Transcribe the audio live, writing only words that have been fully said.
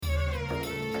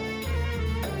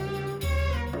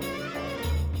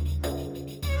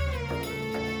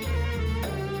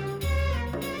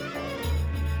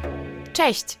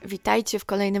Cześć, witajcie w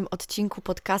kolejnym odcinku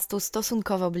podcastu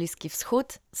Stosunkowo Bliski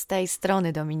Wschód. Z tej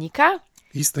strony Dominika.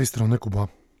 I z tej strony Kuba.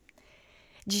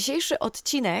 Dzisiejszy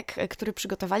odcinek, który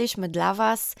przygotowaliśmy dla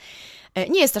Was,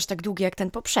 nie jest aż tak długi jak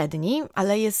ten poprzedni,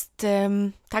 ale jest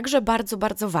także bardzo,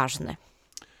 bardzo ważny.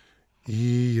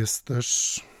 I jest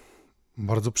też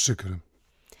bardzo przykry.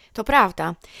 To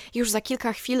prawda. Już za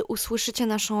kilka chwil usłyszycie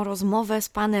naszą rozmowę z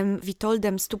panem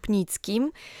Witoldem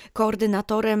Stupnickim,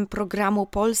 koordynatorem programu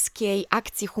Polskiej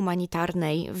Akcji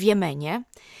Humanitarnej w Jemenie.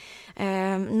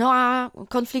 No a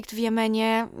konflikt w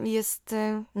Jemenie jest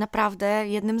naprawdę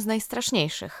jednym z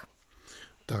najstraszniejszych.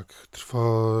 Tak,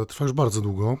 trwa już bardzo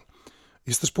długo.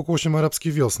 Jest też pokłosiem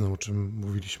arabskiej wiosny, o czym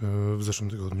mówiliśmy w zeszłym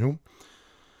tygodniu.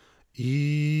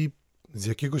 I z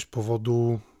jakiegoś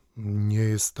powodu nie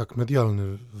jest tak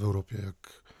medialny w Europie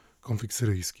jak konflikt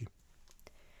syryjski.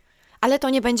 Ale to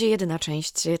nie będzie jedyna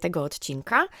część tego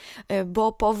odcinka,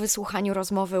 bo po wysłuchaniu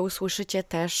rozmowy usłyszycie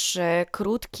też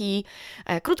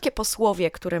krótkie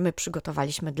posłowie, które my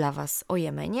przygotowaliśmy dla Was o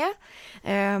Jemenie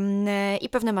i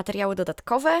pewne materiały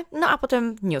dodatkowe, no a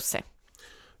potem newsy.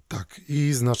 Tak,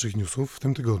 i z naszych newsów w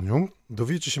tym tygodniu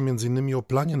dowiecie się m.in. o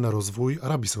planie na rozwój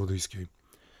Arabii Saudyjskiej,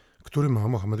 który ma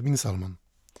Mohammed bin Salman.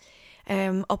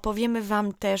 Opowiemy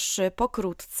Wam też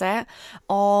pokrótce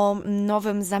o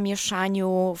nowym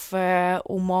zamieszaniu w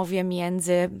umowie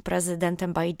między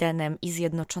prezydentem Bidenem i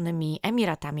Zjednoczonymi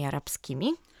Emiratami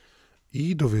Arabskimi.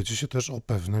 I dowiecie się też o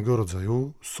pewnego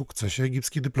rodzaju sukcesie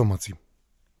egipskiej dyplomacji.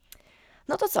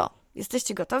 No to co?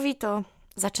 Jesteście gotowi? To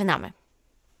zaczynamy.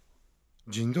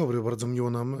 Dzień dobry, bardzo miło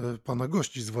nam Pana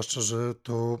gościć, zwłaszcza, że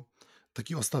to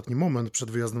taki ostatni moment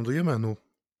przed wyjazdem do Jemenu.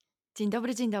 Dzień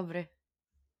dobry, dzień dobry.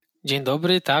 Dzień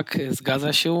dobry, tak,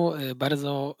 zgadza się.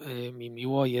 Bardzo mi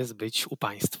miło jest być u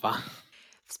Państwa.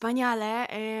 Wspaniale.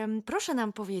 Proszę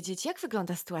nam powiedzieć, jak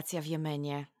wygląda sytuacja w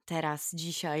Jemenie teraz,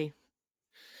 dzisiaj?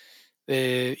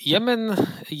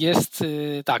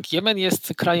 Jemen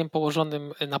jest krajem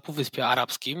położonym na Półwyspie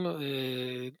Arabskim,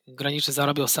 graniczy z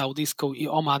Arabią Saudyjską i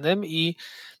Omanem i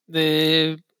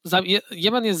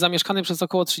Jemen jest zamieszkany przez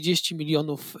około 30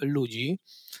 milionów ludzi.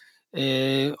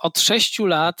 Od 6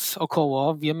 lat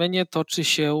około w Jemenie toczy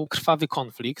się krwawy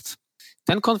konflikt.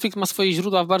 Ten konflikt ma swoje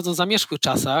źródła w bardzo zamierzchłych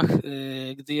czasach,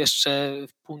 gdy jeszcze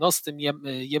w północnym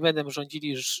Jemenem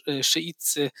rządzili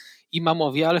szyiccy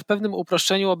imamowie, ale w pewnym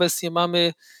uproszczeniu obecnie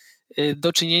mamy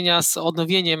do czynienia z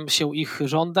odnowieniem się ich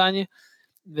żądań,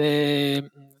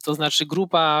 to znaczy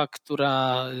grupa,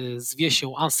 która zwie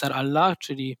się Ansar Allah,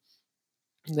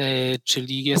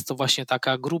 czyli jest to właśnie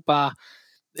taka grupa,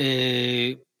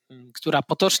 która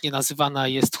potocznie nazywana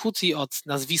jest Huti od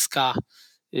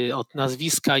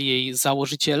nazwiska jej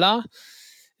założyciela.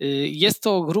 Jest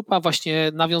to grupa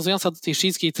właśnie nawiązująca do tej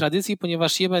szyickiej tradycji,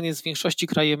 ponieważ Jemen jest w większości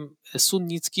krajem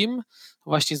sunnickim,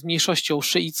 właśnie z mniejszością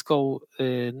szyicką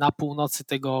na północy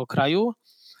tego kraju.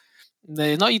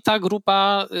 No i ta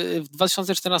grupa w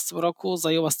 2014 roku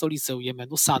zajęła stolicę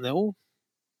Jemenu, Sanę.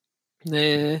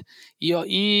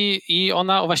 I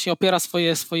ona właśnie opiera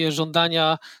swoje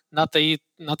żądania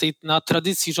na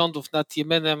tradycji rządów nad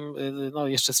Jemenem, no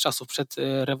jeszcze z czasów przed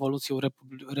rewolucją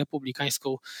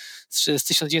republikańską z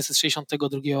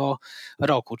 1962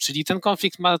 roku. Czyli ten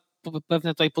konflikt ma pewne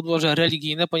tutaj podłoże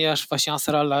religijne, ponieważ właśnie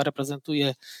Ansar Allah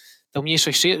reprezentuje tę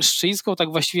mniejszość szyicką,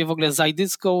 tak właściwie w ogóle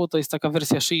zajdycką, to jest taka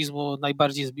wersja szyizmu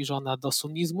najbardziej zbliżona do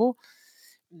sunnizmu.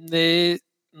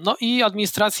 No i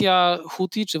administracja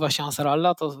Huti, czy właśnie Ansar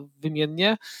Allah, to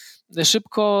wymiennie,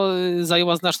 szybko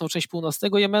zajęła znaczną część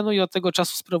północnego Jemenu i od tego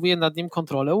czasu sprawuje nad nim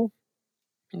kontrolę.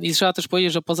 I trzeba też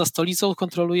powiedzieć, że poza stolicą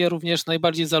kontroluje również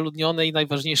najbardziej zaludnione i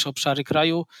najważniejsze obszary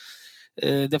kraju,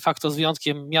 de facto z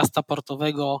wyjątkiem miasta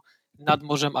portowego nad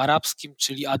Morzem Arabskim,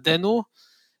 czyli Adenu,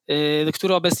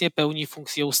 które obecnie pełni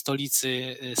funkcję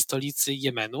stolicy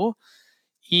Jemenu.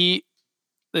 I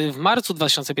w marcu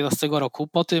 2015 roku,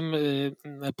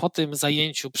 po tym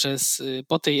zajęciu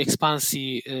po tej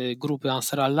ekspansji grupy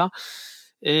Ansar Allah,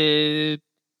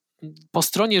 po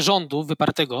stronie rządu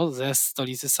wypartego ze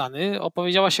stolicy Sany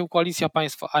opowiedziała się koalicja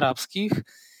państw arabskich.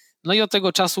 No i od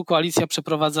tego czasu koalicja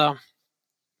przeprowadza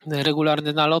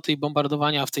regularne naloty i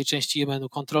bombardowania w tej części Jemenu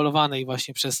kontrolowanej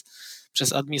właśnie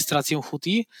przez administrację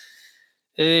Huti.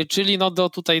 Czyli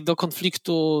do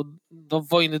konfliktu, do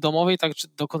wojny domowej, tak,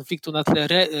 do konfliktu na tle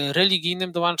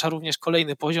religijnym dołącza również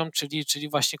kolejny poziom, czyli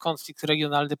właśnie konflikt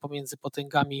regionalny pomiędzy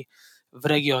potęgami w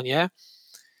regionie.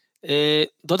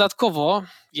 Dodatkowo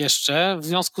jeszcze w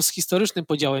związku z historycznym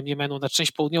podziałem Jemenu na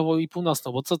część południową i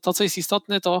północną, bo to co jest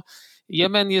istotne, to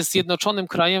Jemen jest zjednoczonym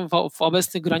krajem w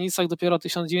obecnych granicach dopiero od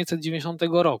 1990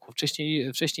 roku.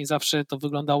 Wcześniej zawsze to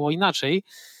wyglądało inaczej.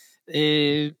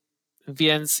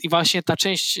 Więc i właśnie ta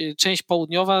część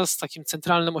południowa z takim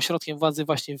centralnym ośrodkiem władzy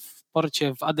właśnie w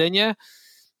porcie w Adenie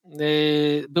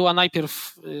była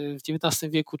najpierw w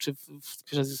XIX wieku, czy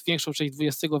przez większą część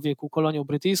XX wieku kolonią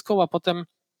brytyjską, a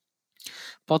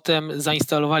potem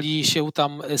zainstalowali się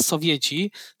tam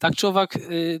Sowieci. Tak czy owak,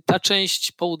 ta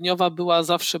część południowa była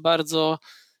zawsze bardzo,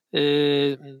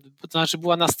 to znaczy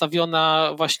była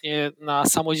nastawiona właśnie na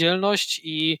samodzielność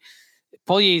i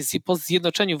po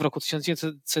zjednoczeniu w roku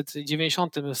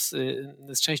 1990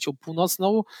 z częścią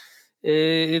północną,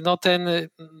 no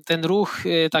ten ruch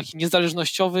taki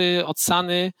niezależnościowy od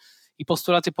Sany i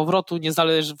postulaty powrotu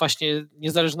właśnie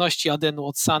niezależności Adenu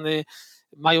od Sany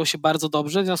mają się bardzo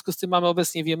dobrze. W związku z tym mamy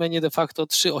obecnie w Jemenie de facto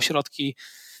trzy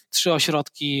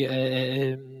ośrodki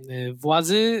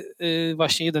władzy.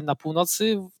 Właśnie jeden na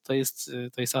północy, to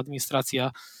jest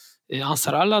administracja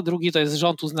Ansar Allah, drugi to jest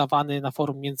rząd uznawany na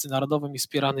forum międzynarodowym i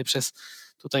wspierany przez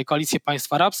tutaj Koalicję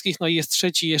Państw Arabskich, no i jest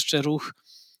trzeci jeszcze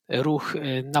ruch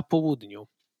na południu.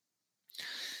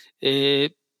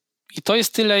 I to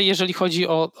jest tyle, jeżeli chodzi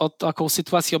o taką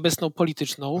sytuację obecną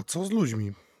polityczną. A co z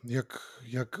ludźmi?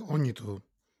 Jak oni to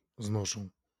znoszą?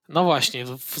 No właśnie,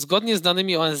 zgodnie z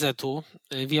danymi ONZ-u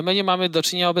w Jemenie mamy do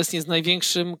czynienia obecnie z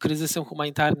największym kryzysem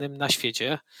humanitarnym na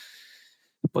świecie,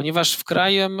 ponieważ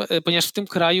w tym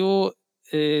kraju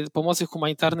pomocy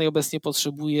humanitarnej obecnie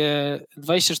potrzebuje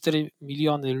 24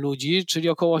 miliony ludzi, czyli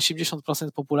około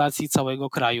 80% populacji całego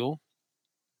kraju.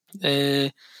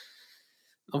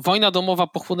 Wojna domowa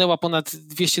pochłonęła ponad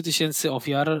 200 000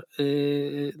 ofiar.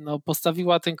 No,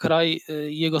 postawiła ten kraj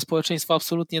i jego społeczeństwo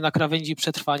absolutnie na krawędzi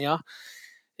przetrwania.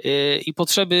 I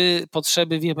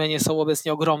potrzeby w Jemenie są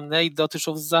obecnie ogromne i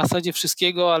dotyczą w zasadzie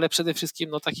wszystkiego, ale przede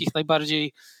wszystkim takich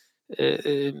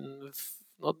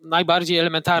najbardziej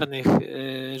elementarnych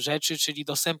rzeczy, czyli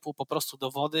dostępu po prostu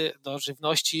do wody, do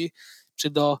żywności czy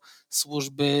do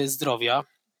służby zdrowia.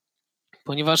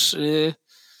 Ponieważ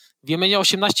w Jemenie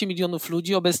 18 milionów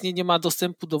ludzi obecnie nie ma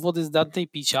dostępu do wody zdatnej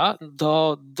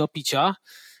do picia,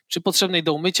 czy potrzebnej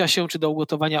do umycia się, czy do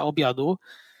ugotowania obiadu.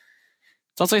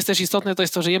 To, co jest też istotne, to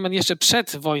jest to, że Jemen jeszcze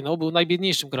przed wojną był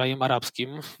najbiedniejszym krajem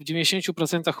arabskim, w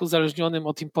 90% uzależnionym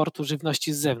od importu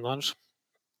żywności z zewnątrz.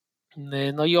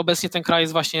 No i obecnie ten kraj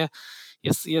jest właśnie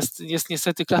jest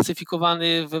niestety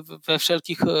klasyfikowany we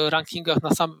wszelkich rankingach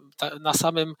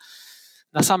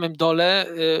na samym dole,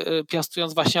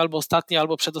 piastując właśnie albo ostatnie,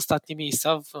 albo przedostatnie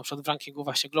miejsca, na przykład w rankingu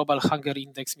właśnie Global Hunger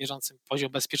Index mierzącym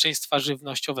poziom bezpieczeństwa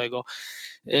żywnościowego.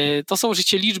 To są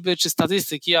oczywiście liczby czy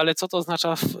statystyki, ale co to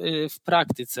oznacza w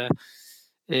praktyce?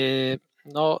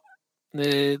 No,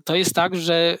 to jest tak,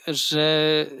 że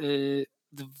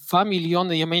 2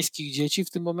 miliony jemeńskich dzieci w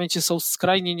tym momencie są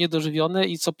skrajnie niedożywione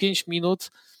i co 5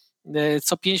 minut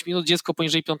dziecko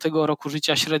poniżej 5 roku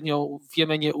życia średnio w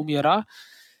Jemenie umiera.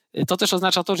 To też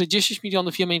oznacza to, że 10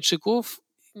 milionów Jemeńczyków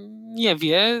nie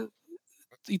wie,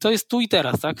 i to jest tu i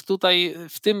teraz, tak? Tutaj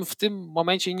w tym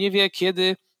momencie nie wie,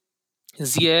 kiedy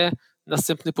zje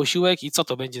następny posiłek i co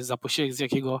to będzie za posiłek,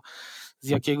 z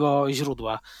jakiego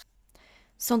źródła.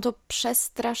 Są to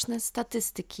przestraszne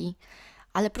statystyki,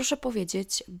 ale proszę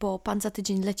powiedzieć, bo pan za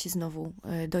tydzień leci znowu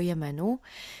do Jemenu,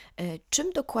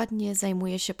 czym dokładnie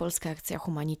zajmuje się polska akcja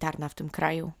humanitarna w tym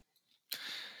kraju?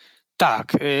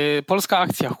 Tak, polska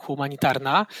akcja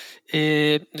humanitarna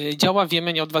działa w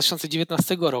Jemenie od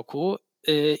 2019 roku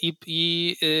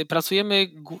i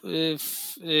pracujemy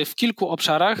w kilku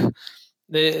obszarach.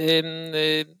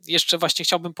 Jeszcze właśnie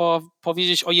chciałbym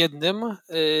powiedzieć o jednym,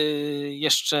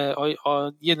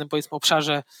 o jednym powiedzmy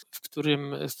obszarze,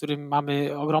 z którym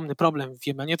mamy ogromny problem w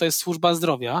Jemenie, to jest służba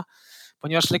zdrowia,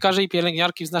 ponieważ lekarze i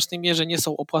pielęgniarki w znacznej mierze nie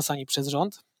są opłacani przez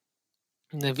rząd.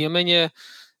 W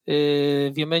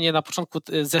Jemenie na początku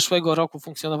zeszłego roku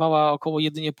funkcjonowała około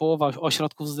jedynie połowa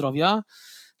ośrodków zdrowia,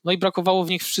 no i brakowało w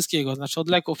nich wszystkiego, znaczy od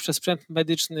leków przez sprzęt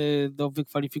medyczny do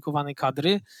wykwalifikowanej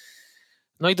kadry.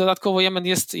 No i dodatkowo Jemen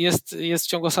jest w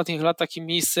ciągu ostatnich lat takim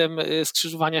miejscem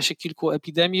skrzyżowania się kilku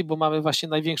epidemii, bo mamy właśnie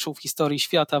największą w historii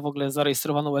świata w ogóle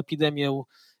zarejestrowaną epidemię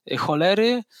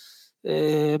cholery.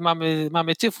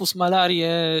 Mamy tyfus,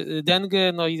 malarię,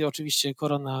 dengę, no i oczywiście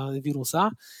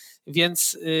koronawirusa.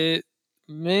 Więc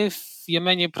my w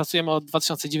Jemenie pracujemy od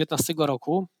 2019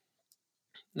 roku.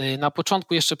 Na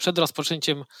początku, jeszcze przed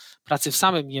rozpoczęciem pracy w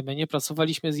samym Jemenie,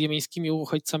 pracowaliśmy z jemeńskimi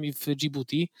uchodźcami w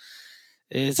Dżibuti,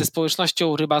 ze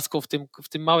społecznością rybacką w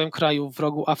tym małym kraju w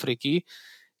rogu Afryki,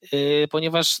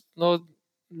 ponieważ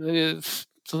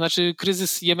to znaczy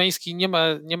kryzys jemeński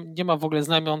nie ma w ogóle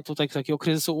znamion tutaj takiego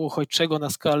kryzysu uchodźczego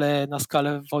na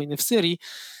skalę wojny w Syrii.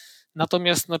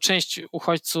 Natomiast część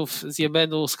uchodźców z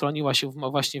Jemenu schroniła się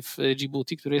właśnie w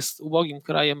Dżibuti, który jest ubogim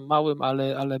krajem, małym,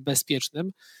 ale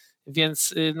bezpiecznym.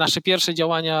 Więc nasze pierwsze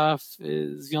działania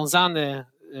związane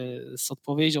z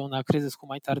odpowiedzią na kryzys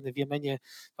humanitarny w Jemenie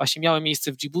właśnie miały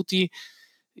miejsce w Dżibuti.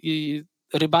 I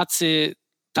rybacy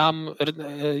tam,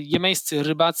 jemeńscy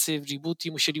rybacy w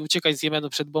Dżibuti musieli uciekać z Jemenu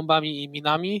przed bombami i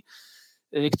minami,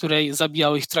 które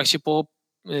zabijały ich w trakcie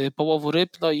połowu ryb.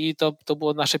 No i to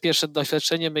było nasze pierwsze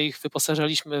doświadczenie. My ich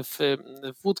wyposażaliśmy w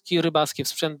łódki rybackie, w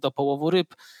sprzęt do połowu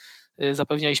ryb.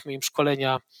 Zapewnialiśmy im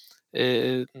szkolenia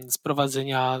z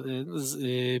prowadzenia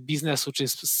biznesu czy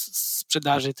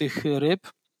sprzedaży tych ryb.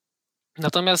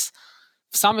 Natomiast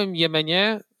w samym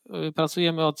Jemenie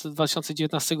pracujemy od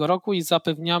 2019 roku i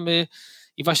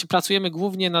właśnie pracujemy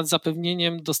głównie nad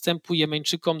zapewnieniem dostępu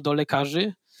Jemeńczykom do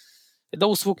lekarzy, do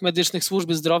usług medycznych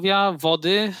służby zdrowia,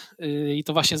 wody i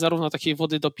to właśnie zarówno takiej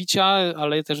wody do picia,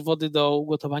 ale też wody do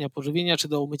ugotowania pożywienia czy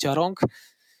do umycia rąk.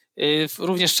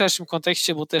 Również w szerszym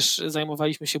kontekście, bo też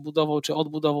zajmowaliśmy się budową czy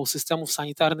odbudową systemów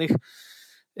sanitarnych,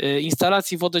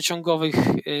 instalacji wodociągowych,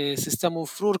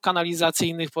 systemów rur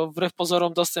kanalizacyjnych, bo wbrew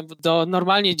pozorom dostęp do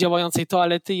normalnie działającej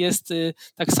toalety jest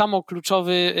tak samo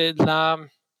kluczowy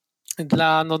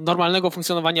dla normalnego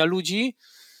funkcjonowania ludzi,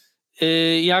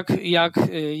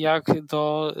 jak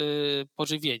do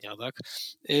pożywienia. Tak?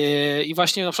 I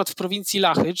właśnie na przykład w prowincji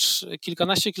Lachycz,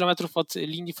 kilkanaście kilometrów od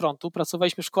linii frontu,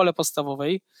 pracowaliśmy w szkole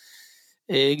podstawowej,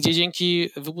 gdzie dzięki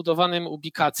wybudowanym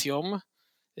ubikacjom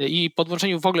i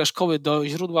podłączeniu w ogóle szkoły do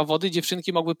źródła wody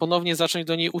dziewczynki mogły ponownie zacząć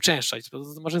do niej uczęszczać.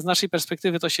 Może z naszej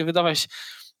perspektywy to się wydawać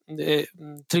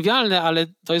trywialne, ale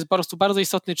to jest po prostu bardzo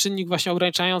istotny czynnik właśnie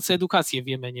ograniczający edukację w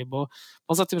Jemenie, bo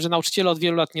poza tym, że nauczyciele od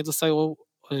wielu lat nie dostają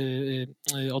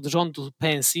od rządu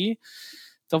pensji,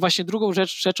 to właśnie drugą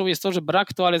rzeczą jest to, że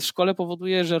brak toalet w szkole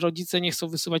powoduje, że rodzice nie chcą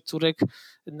wysyłać córek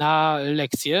na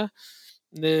lekcje.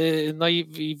 No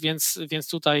i więc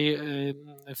tutaj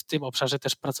w tym obszarze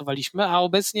też pracowaliśmy, a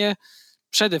obecnie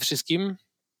przede wszystkim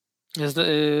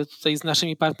tutaj z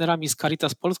naszymi partnerami z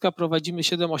Caritas Polska prowadzimy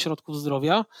 7 ośrodków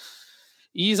zdrowia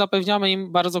i zapewniamy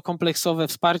im bardzo kompleksowe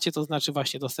wsparcie, to znaczy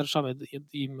właśnie dostarczamy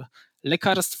im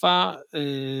lekarstwa,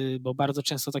 bo bardzo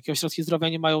często takie ośrodki zdrowia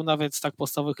nie mają nawet tak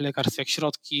podstawowych lekarstw jak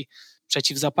środki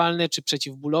przeciwzapalne czy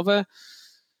przeciwbólowe.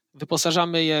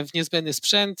 Wyposażamy je w niezbędny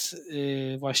sprzęt,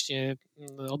 właśnie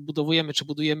odbudowujemy czy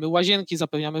budujemy łazienki,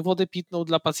 zapewniamy wodę pitną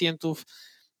dla pacjentów,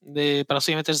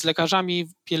 pracujemy też z lekarzami,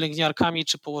 pielęgniarkami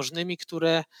czy położnymi,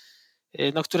 które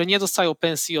nie dostają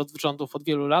pensji od rządów od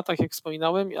wielu lat, tak jak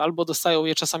wspominałem, albo dostają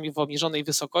je czasami w obniżonej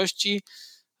wysokości,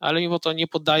 ale mimo to nie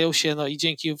poddają się, no i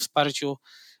dzięki wsparciu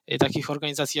takich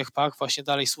organizacji jak PAK właśnie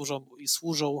dalej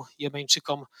służą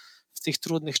Jemeńczykom w tych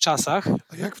trudnych czasach.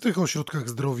 A jak w tych ośrodkach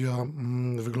zdrowia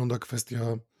wygląda kwestia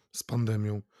z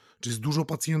pandemią? Czy jest dużo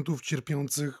pacjentów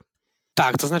cierpiących?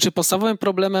 Tak, to znaczy podstawowym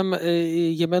problemem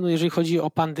Jemenu, jeżeli chodzi o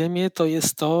pandemię, to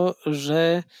jest to,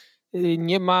 że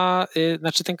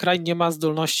ten kraj nie ma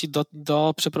zdolności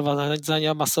do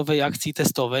przeprowadzania masowej akcji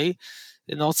testowej.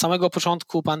 No, od samego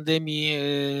początku pandemii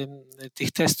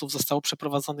tych testów zostało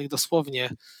przeprowadzonych dosłownie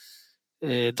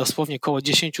około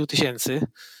 10 000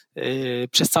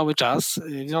 przez cały czas.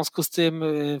 W związku z tym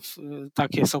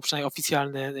takie są przynajmniej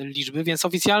oficjalne liczby, więc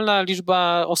oficjalna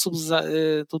liczba osób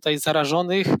tutaj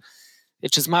zarażonych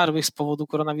czy zmarłych z powodu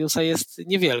koronawirusa jest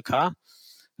niewielka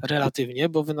relatywnie,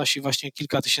 bo wynosi właśnie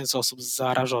kilka tysięcy osób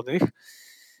zarażonych.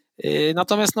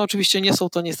 Natomiast oczywiście nie są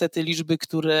to niestety liczby,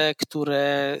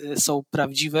 które są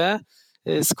prawdziwe.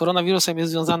 Z koronawirusem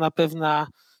jest związana pewna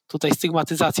tutaj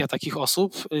stygmatyzacja takich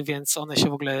osób, więc one się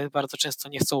w ogóle bardzo często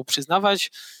nie chcą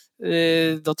przyznawać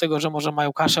do tego, że może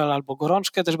mają kaszel albo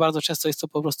gorączkę. Też bardzo często jest to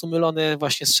po prostu mylone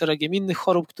właśnie z szeregiem innych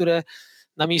chorób, które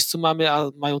na miejscu mamy, a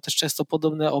mają też często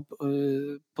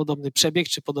podobny przebieg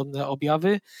czy podobne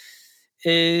objawy.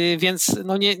 Więc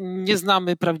nie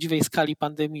znamy prawdziwej skali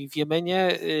pandemii w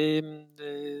Jemenie,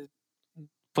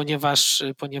 ponieważ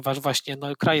właśnie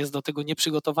kraj jest do tego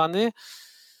nieprzygotowany.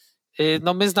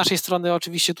 My z naszej strony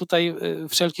oczywiście tutaj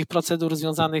wszelkich procedur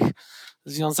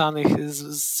związanych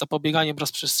z zapobieganiem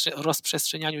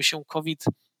rozprzestrzenianiu się COVID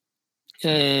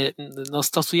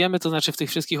stosujemy, to znaczy w tych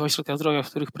wszystkich ośrodkach zdrowia, w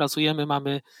których pracujemy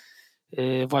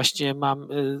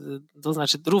to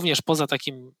znaczy również poza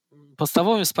takim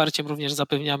podstawowym wsparciem również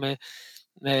zapewniamy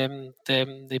te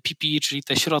PPE, czyli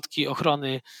te środki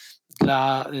ochrony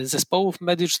dla zespołów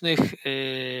medycznych,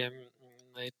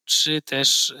 czy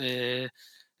też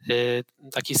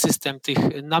taki system tych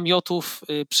namiotów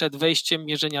przed wejściem,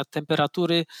 mierzenia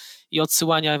temperatury i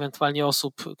odsyłania ewentualnie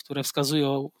osób,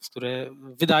 które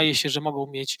wydaje się, że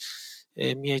mogą mieć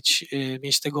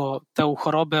tę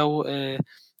chorobę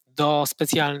do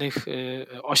specjalnych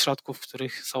ośrodków, w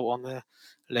których są one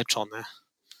leczone.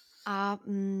 A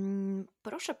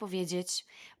proszę powiedzieć,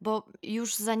 bo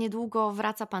już za niedługo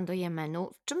wraca pan do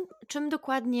Jemenu. Czym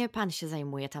dokładnie pan się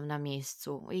zajmuje tam na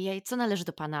miejscu? Co należy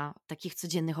do pana takich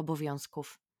codziennych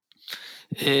obowiązków?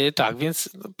 Tak, więc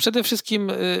przede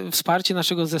wszystkim wsparcie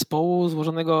naszego zespołu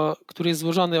który jest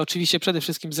złożony oczywiście przede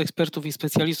wszystkim z ekspertów i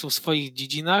specjalistów w swoich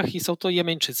dziedzinach i są to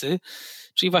Jemeńczycy,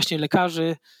 czyli właśnie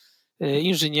lekarzy,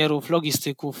 inżynierów,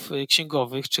 logistyków,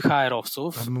 księgowych czy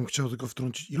HR-owców. Ja bym chciał tylko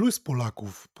wtrącić, ilu jest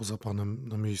Polaków poza panem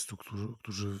na miejscu,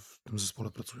 którzy w tym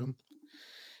zespole pracują?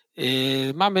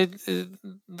 Mamy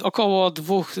około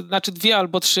dwie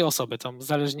albo trzy osoby tam,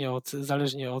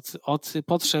 zależnie od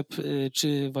potrzeb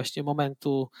czy właśnie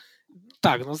momentu.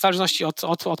 Tak, no w zależności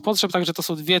od potrzeb, także to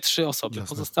są 2-3 osoby.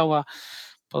 Jasne.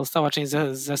 Pozostała część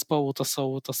zespołu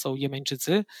to są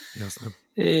Jemeńczycy. Jasne.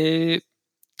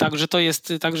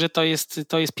 Także to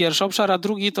jest pierwszy obszar, a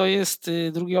drugi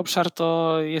obszar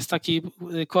to jest taki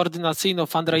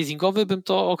koordynacyjno-fundraisingowy, bym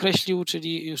to określił,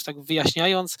 czyli już tak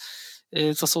wyjaśniając,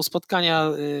 to są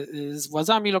spotkania z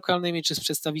władzami lokalnymi, czy z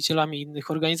przedstawicielami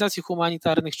innych organizacji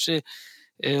humanitarnych, czy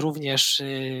również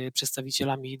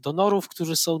przedstawicielami donorów,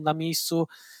 którzy są na miejscu,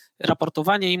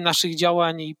 raportowanie im naszych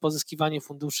działań i pozyskiwanie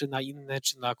funduszy na inne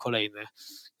czy na kolejne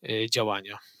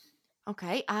działania.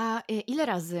 Okej, a ile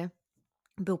razy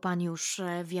był pan już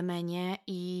w Jemenie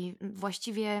i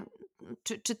właściwie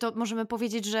czy to możemy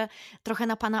powiedzieć, że trochę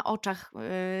na pana oczach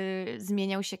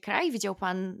zmieniał się kraj? Widział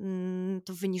pan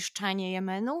to wyniszczanie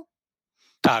Jemenu?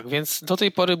 Tak, więc do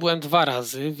tej pory byłem 2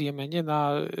 razy w Jemenie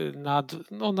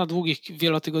na długich,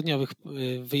 wielotygodniowych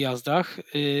wyjazdach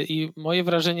i moje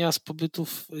wrażenia z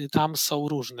pobytów tam są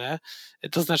różne,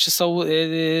 to znaczy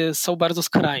są bardzo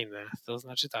skrajne, to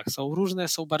znaczy tak, są różne,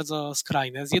 są bardzo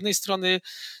skrajne. Z jednej strony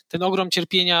ten ogrom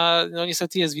cierpienia no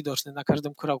niestety jest widoczny na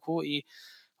każdym kroku i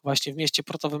właśnie w mieście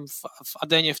portowym w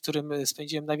Adenie, w którym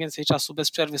spędziłem najwięcej czasu,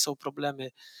 bez przerwy są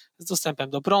problemy z dostępem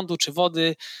do prądu czy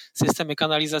wody. Systemy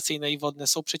kanalizacyjne i wodne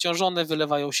są przeciążone,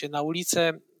 wylewają się na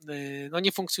ulice. No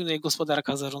nie funkcjonuje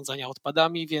gospodarka zarządzania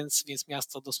odpadami, więc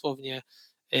miasto dosłownie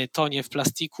tonie w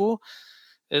plastiku,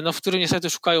 no, w którym niestety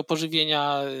szukają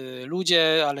pożywienia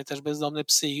ludzie, ale też bezdomne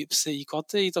psy i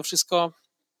koty i to wszystko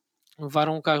w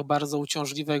warunkach bardzo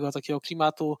uciążliwego takiego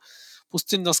klimatu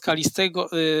pustynno-skalistego,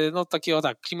 no takiego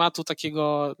tak,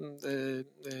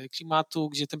 klimatu,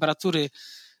 gdzie temperatury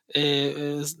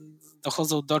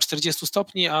dochodzą do 40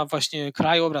 stopni, a właśnie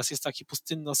krajobraz jest taki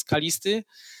pustynno-skalisty.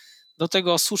 Do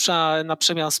tego susza na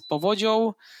przemian z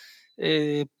powodzią,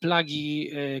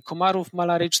 plagi komarów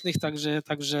malarycznych,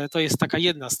 także to jest taka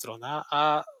jedna strona,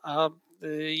 a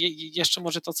jeszcze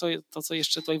może to, co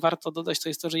jeszcze tutaj warto dodać, to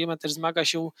jest to, że Jemen też zmaga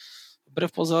się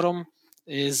wbrew pozorom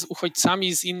z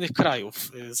uchodźcami z innych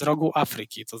krajów, z rogu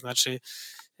Afryki. To znaczy,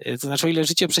 o ile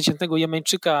życie przeciętnego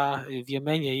Jemeńczyka w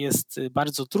Jemenie jest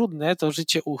bardzo trudne, to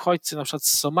życie uchodźcy na przykład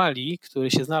z Somalii,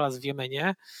 który się znalazł w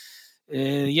Jemenie,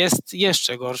 jest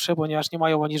jeszcze gorsze, ponieważ nie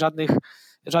mają oni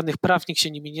żadnych praw, nikt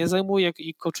się nimi nie zajmuje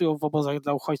i koczują w obozach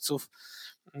dla uchodźców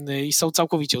i są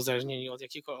całkowicie uzależnieni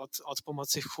od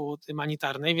pomocy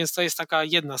humanitarnej, więc to jest taka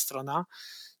jedna strona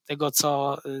tego,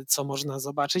 co można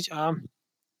zobaczyć, a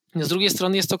z drugiej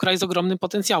strony jest to kraj z ogromnym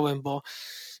potencjałem,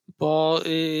 bo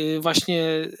właśnie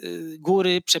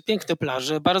góry, przepiękne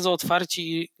plaże, bardzo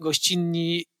otwarci,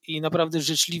 gościnni i naprawdę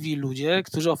życzliwi ludzie,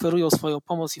 którzy oferują swoją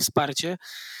pomoc i wsparcie,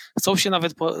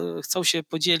 chcą się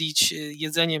podzielić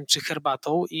jedzeniem czy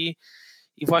herbatą i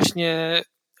właśnie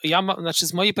znaczy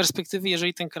z mojej perspektywy,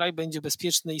 jeżeli ten kraj będzie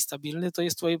bezpieczny i stabilny, to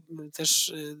jest tutaj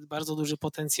też bardzo duży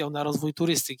potencjał na rozwój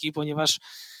turystyki, ponieważ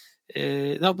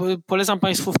no, polecam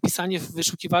Państwu wpisanie w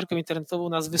wyszukiwarkę internetową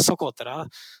nazwy Sokotra.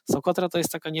 Sokotra to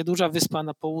jest taka nieduża wyspa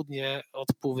na południe od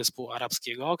Półwyspu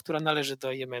Arabskiego, która należy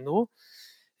do Jemenu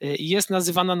i jest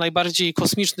nazywana najbardziej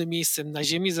kosmicznym miejscem na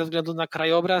Ziemi ze względu na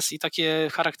krajobraz i takie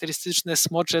charakterystyczne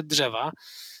smocze drzewa.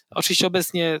 Oczywiście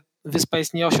obecnie wyspa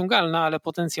jest nieosiągalna, ale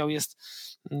potencjał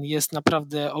jest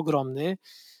naprawdę ogromny.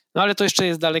 No ale to jeszcze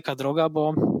jest daleka droga,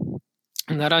 bo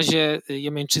na razie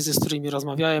Jemeńczycy, z którymi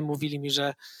rozmawiałem, mówili mi,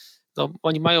 że no,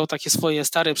 oni mają takie swoje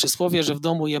stare przysłowie, że w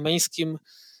domu jemeńskim,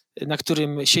 na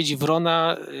którym siedzi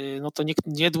wrona, no to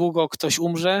niedługo ktoś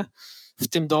umrze w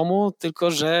tym domu,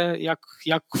 tylko że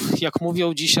jak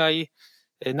mówią dzisiaj,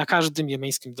 na każdym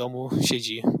jemeńskim domu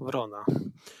siedzi wrona.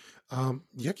 A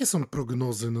jakie są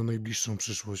prognozy na najbliższą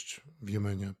przyszłość w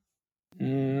Jemenie?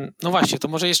 No właśnie, to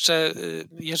może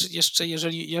jeszcze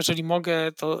jeżeli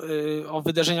mogę, to o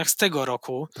wydarzeniach z tego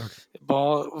roku, Tak.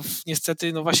 bo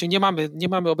niestety no właśnie nie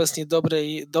mamy obecnie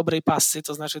dobrej pasy,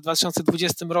 to znaczy w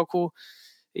 2020 roku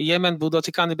Jemen był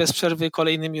dotykany bez przerwy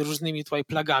kolejnymi różnymi tutaj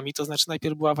plagami, to znaczy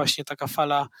najpierw była właśnie taka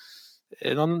fala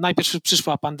No, najpierw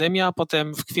przyszła pandemia,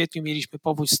 potem w kwietniu mieliśmy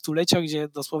powódź stulecia, gdzie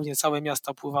dosłownie całe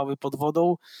miasta pływały pod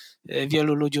wodą.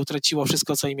 Wielu ludzi utraciło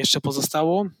wszystko, co im jeszcze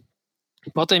pozostało.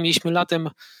 Potem mieliśmy latem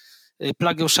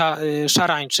plagę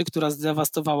szarańczy, która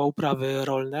zdewastowała uprawy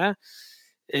rolne.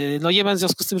 No Jemen w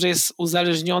związku z tym, że jest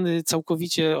uzależniony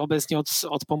całkowicie obecnie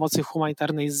od pomocy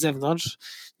humanitarnej z zewnątrz.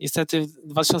 Niestety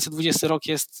 2020 rok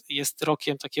jest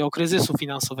rokiem takiego kryzysu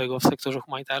finansowego w sektorze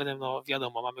humanitarnym. No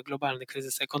wiadomo, mamy globalny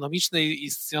kryzys ekonomiczny i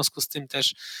w związku z tym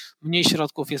też mniej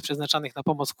środków jest przeznaczanych na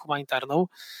pomoc humanitarną,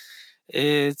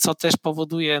 co też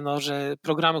powoduje, no, że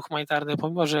programy humanitarne,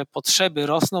 pomimo że potrzeby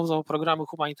rosną, to programy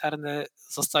humanitarne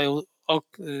zostają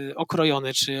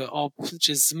okrojone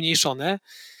czy zmniejszone.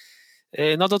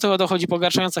 No do tego dochodzi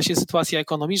pogarszająca się sytuacja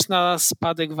ekonomiczna,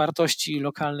 spadek wartości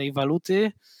lokalnej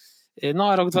waluty. No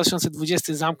a rok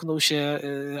 2020 zamknął się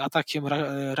atakiem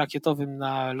rakietowym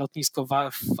na lotnisko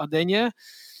w Adenie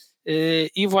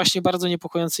i właśnie bardzo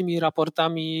niepokojącymi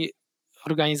raportami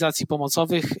organizacji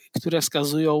pomocowych, które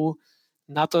wskazują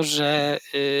na to,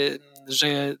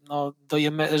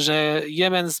 że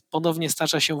Jemen ponownie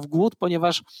stacza się w głód,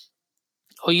 ponieważ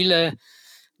o ile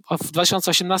w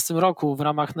 2018 roku w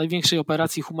ramach największej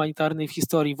operacji humanitarnej w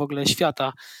historii w ogóle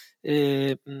świata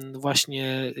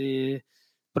właśnie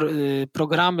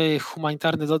programy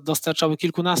humanitarne dostarczały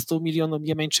kilkunastu milionom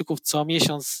Jemeńczyków co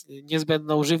miesiąc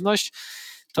niezbędną żywność,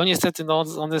 to niestety no,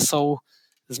 one są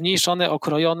zmniejszone,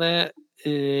 okrojone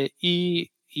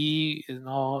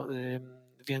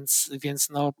więc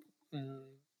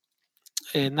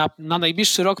na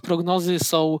najbliższy rok prognozy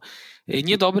są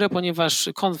niedobre, ponieważ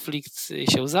konflikt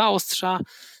się zaostrza,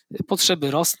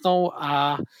 potrzeby rosną,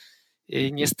 a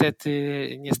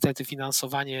niestety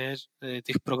finansowanie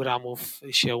tych programów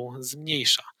się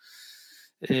zmniejsza.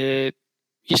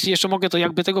 Jeśli jeszcze mogę, to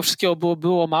jakby tego wszystkiego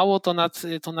było mało,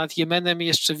 to nad Jemenem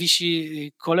jeszcze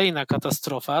wisi kolejna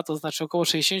katastrofa, to znaczy około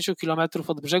 60 kilometrów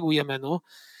od brzegu Jemenu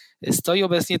stoi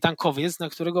obecnie tankowiec, na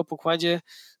którego pokładzie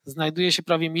znajduje się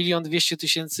prawie 1 200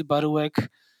 000 baryłek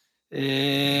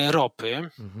ropy.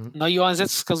 No i ONZ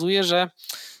wskazuje, że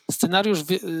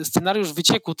scenariusz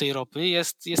wycieku tej ropy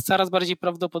jest coraz bardziej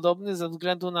prawdopodobny ze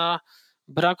względu na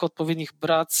brak odpowiednich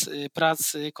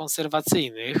prac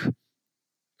konserwacyjnych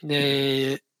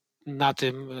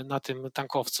na tym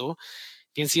tankowcu.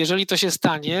 Więc jeżeli to się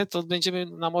stanie, to będziemy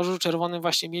na Morzu Czerwonym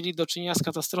właśnie mieli do czynienia z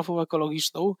katastrofą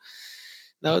ekologiczną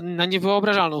na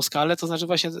niewyobrażalną skalę, to znaczy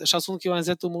właśnie szacunki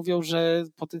ONZ-u mówią, że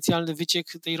potencjalny wyciek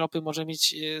tej ropy może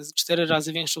mieć 4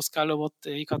 razy większą skalę od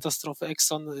tej katastrofy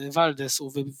Exxon Valdez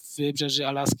u wybrzeży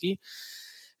Alaski,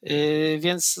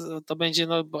 więc to będzie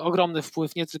ogromny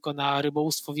wpływ nie tylko na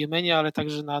rybołówstwo w Jemenie, ale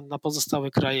także na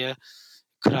pozostałe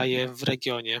kraje w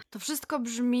regionie. To wszystko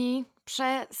brzmi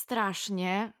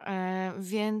przestrasznie,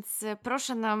 więc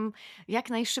proszę nam jak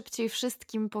najszybciej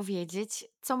wszystkim powiedzieć,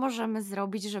 co możemy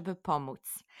zrobić, żeby pomóc.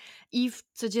 I w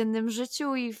codziennym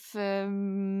życiu, i w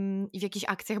jakichś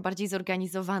akcjach bardziej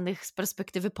zorganizowanych z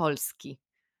perspektywy Polski.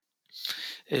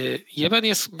 Jemen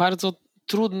jest bardzo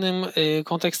trudnym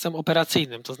kontekstem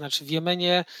operacyjnym, to znaczy w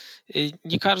Jemenie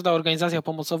nie każda organizacja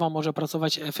pomocowa może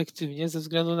pracować efektywnie ze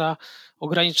względu na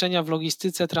ograniczenia w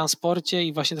logistyce, transporcie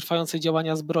i właśnie trwające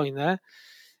działania zbrojne.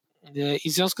 I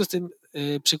w związku z tym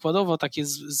przykładowo takie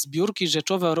zbiórki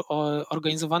rzeczowe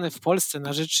organizowane w Polsce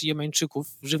na rzecz Jemeńczyków,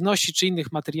 żywności czy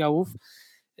innych materiałów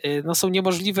są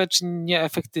niemożliwe czy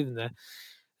nieefektywne.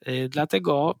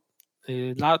 Dlatego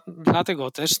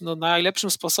też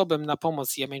najlepszym sposobem na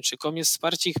pomoc Jemeńczykom jest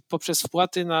wsparcie ich poprzez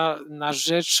wpłaty na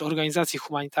rzecz organizacji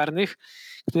humanitarnych,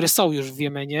 które są już w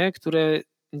Jemenie, które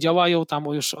działają tam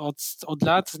już od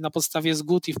lat na podstawie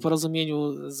zgód i w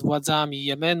porozumieniu z władzami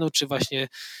Jemenu,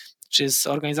 czy z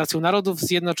Organizacją Narodów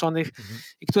Zjednoczonych,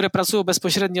 i które pracują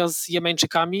bezpośrednio z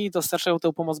Jemeńczykami, dostarczają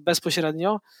tę pomoc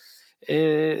bezpośrednio.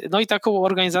 No i taką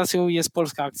organizacją jest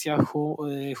Polska Akcja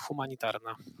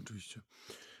Humanitarna. Oczywiście.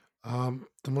 A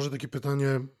to może takie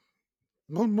pytanie,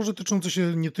 może tyczące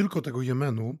się nie tylko tego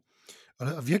Jemenu,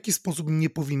 ale w jaki sposób nie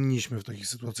powinniśmy w takich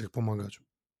sytuacjach pomagać?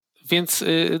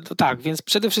 Więc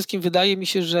przede wszystkim wydaje mi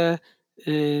się, że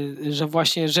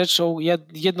właśnie rzeczą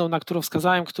jedną, na którą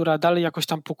wskazałem, która dalej jakoś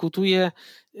tam pokutuje,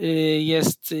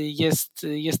 jest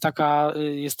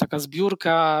taka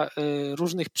zbiórka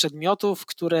różnych przedmiotów,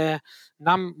 które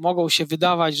nam mogą się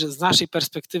wydawać, że z naszej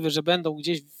perspektywy, że będą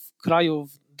gdzieś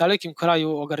w dalekim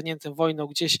kraju ogarniętym wojną,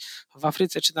 gdzieś w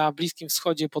Afryce czy na Bliskim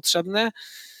Wschodzie potrzebne,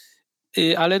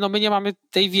 ale my nie mamy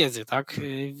tej wiedzy, tak?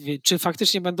 Czy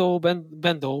faktycznie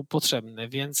będą potrzebne,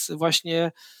 więc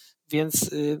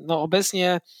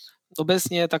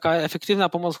obecnie taka efektywna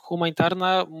pomoc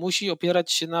humanitarna musi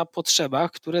opierać się na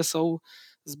potrzebach, które są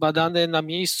zbadane na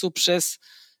miejscu przez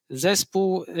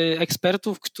zespół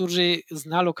ekspertów, który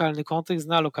zna lokalny kontekst,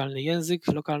 zna lokalny język,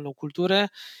 lokalną kulturę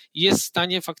i jest w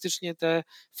stanie faktycznie te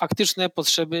faktyczne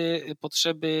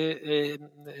potrzeby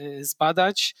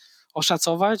zbadać,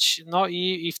 oszacować, no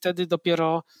i wtedy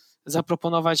dopiero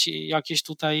zaproponować jakieś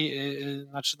tutaj,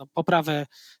 poprawę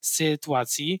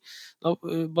sytuacji.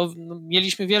 Bo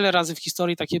mieliśmy wiele razy w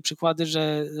historii takie przykłady,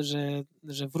 że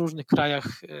w różnych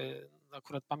krajach,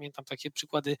 akurat pamiętam takie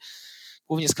przykłady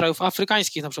głównie z krajów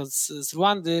afrykańskich, na przykład z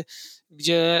Rwandy,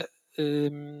 gdzie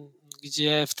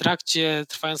w trakcie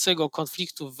trwającego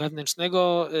konfliktu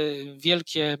wewnętrznego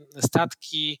wielkie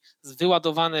statki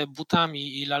wyładowane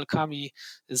butami i lalkami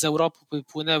z Europy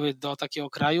płynęły do takiego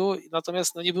kraju,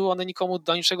 natomiast nie były one nikomu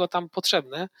do niczego tam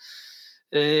potrzebne.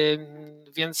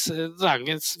 Więc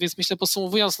myślę,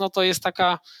 podsumowując,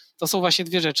 to są właśnie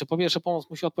dwie rzeczy. Po pierwsze, pomoc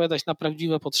musi odpowiadać na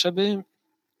prawdziwe potrzeby,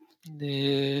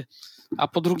 a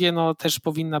po drugie, też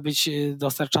powinna być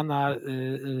dostarczana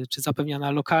czy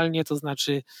zapewniana lokalnie, to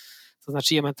znaczy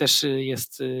Jemen też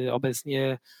jest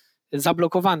obecnie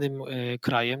zablokowanym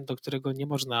krajem, do którego nie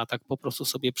można tak po prostu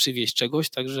sobie przywieźć czegoś,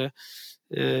 także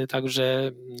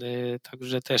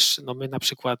też my na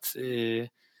przykład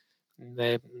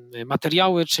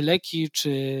materiały, czy leki,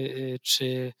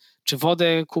 czy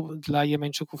wodę dla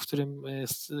Jemeńczyków,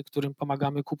 którym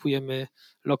pomagamy, kupujemy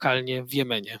lokalnie w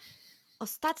Jemenie.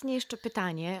 Ostatnie jeszcze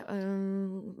pytanie,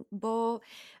 bo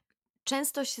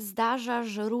często się zdarza,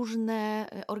 że różne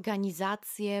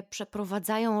organizacje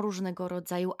przeprowadzają różnego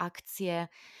rodzaju akcje,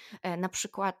 na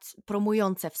przykład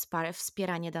promujące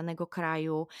wspieranie danego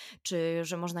kraju, czy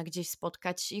że można gdzieś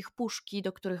spotkać ich puszki,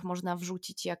 do których można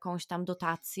wrzucić jakąś tam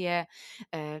dotację,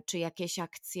 czy jakieś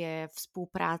akcje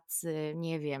współpracy,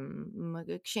 nie wiem,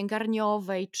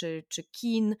 księgarniowej, czy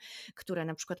kin, które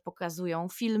na przykład pokazują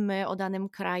filmy o danym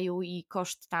kraju i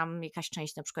koszt tam, jakaś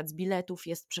część na przykład z biletów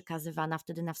jest przekazywana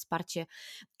wtedy na wsparcie.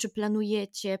 Czy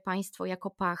planujecie Państwo jako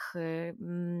Pachy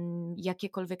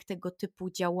jakiekolwiek tego typu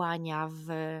działania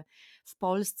w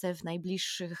Polsce w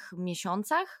najbliższych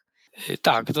miesiącach?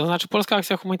 Tak, to znaczy Polska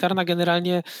Akcja Humanitarna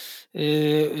generalnie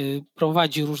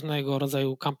prowadzi różnego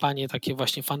rodzaju kampanie takie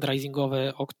właśnie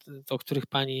fundraisingowe, o których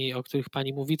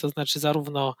pani mówi, to znaczy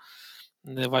zarówno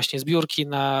właśnie zbiórki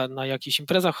na jakichś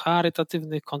imprezach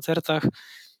charytatywnych, koncertach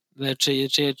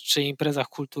czy imprezach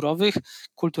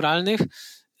kulturalnych,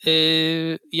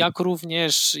 jak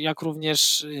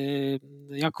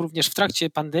również w trakcie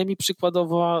pandemii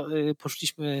przykładowo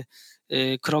poszliśmy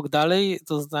krok dalej,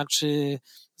 to znaczy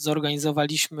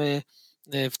zorganizowaliśmy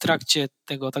w trakcie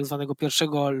tego tak zwanego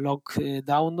pierwszego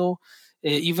lockdownu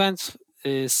event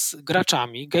z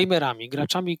graczami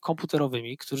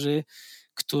komputerowymi,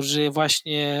 którzy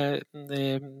właśnie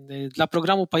dla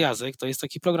programu Pajazek, to jest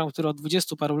taki program, który od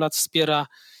 20 paru lat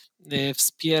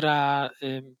wspiera,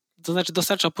 to znaczy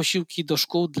dostarcza posiłki do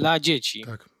szkół dla dzieci.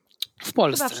 Tak. W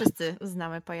Polsce. Chyba wszyscy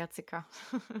znamy pajacyka.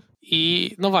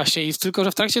 I właśnie, tylko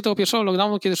że w trakcie tego pierwszego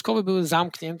lockdownu, kiedy szkoły były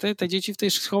zamknięte, te dzieci w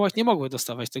tych szkołach nie mogły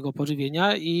dostawać tego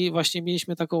pożywienia i właśnie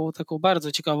mieliśmy taką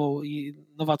bardzo ciekawą i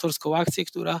nowatorską akcję,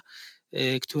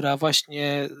 która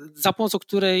właśnie, za pomocą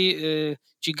której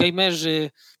ci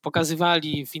gamerzy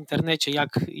pokazywali w internecie,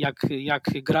 jak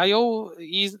grają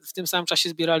i w tym samym czasie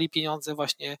zbierali pieniądze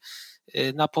właśnie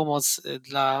na pomoc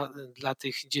dla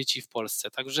tych dzieci w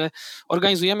Polsce. Także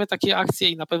organizujemy takie akcje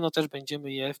i na pewno też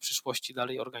będziemy je w przyszłości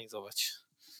dalej organizować.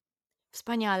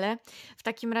 Wspaniale. W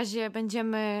takim razie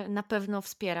będziemy na pewno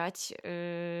wspierać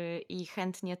i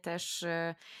chętnie też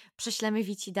prześlemy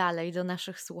wici dalej do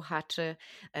naszych słuchaczy,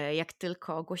 jak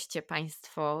tylko ogłosicie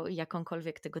Państwo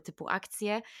jakąkolwiek tego typu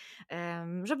akcję,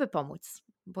 żeby pomóc,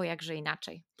 bo jakże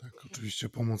inaczej. Tak, oczywiście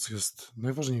pomoc jest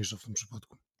najważniejsza w tym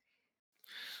przypadku.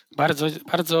 Bardzo,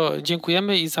 bardzo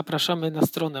dziękujemy i zapraszamy na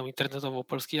stronę internetową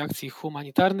Polskiej Akcji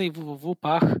Humanitarnej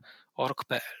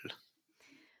www.pach.org.pl.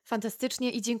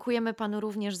 Fantastycznie i dziękujemy Panu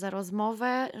również za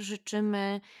rozmowę.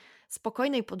 Życzymy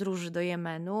spokojnej podróży do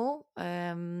Jemenu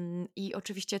i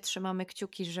oczywiście trzymamy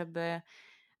kciuki,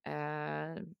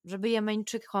 żeby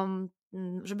Jemeńczykom,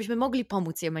 żebyśmy mogli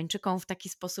pomóc Jemeńczykom w taki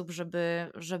sposób,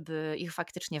 żeby ich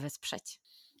faktycznie wesprzeć.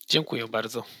 Dziękuję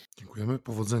bardzo. Dziękujemy,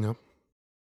 powodzenia.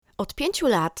 Od 5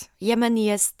 lat Jemen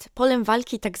jest polem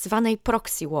walki tzw.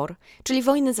 proxy war, czyli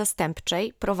wojny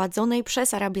zastępczej prowadzonej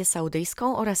przez Arabię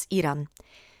Saudyjską oraz Iran.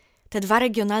 Te dwa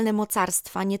regionalne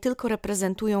mocarstwa nie tylko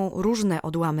reprezentują różne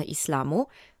odłamy islamu,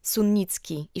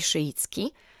 sunnicki i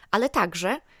szyicki, ale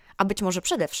także, a być może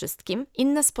przede wszystkim,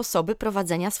 inne sposoby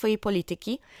prowadzenia swojej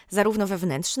polityki, zarówno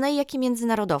wewnętrznej, jak i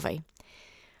międzynarodowej.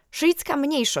 Szyicka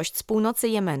mniejszość z północy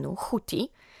Jemenu, Huti,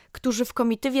 którzy w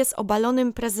komitywie z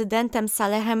obalonym prezydentem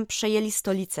Salehem przejęli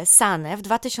stolicę Sanę w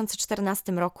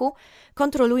 2014 roku,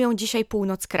 kontrolują dzisiaj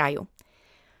północ kraju.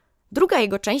 Druga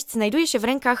jego część znajduje się w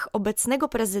rękach obecnego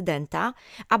prezydenta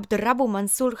Abdrabu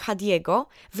Mansur Hadiego,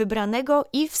 wybranego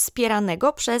i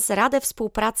wspieranego przez Radę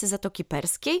Współpracy Zatoki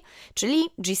Perskiej, czyli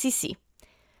GCC.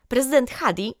 Prezydent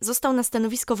Hadi został na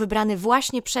stanowisko wybrany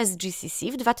właśnie przez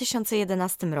GCC w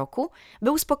 2011 roku,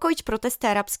 by uspokoić protesty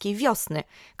arabskiej wiosny,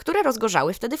 które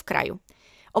rozgorzały wtedy w kraju.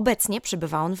 Obecnie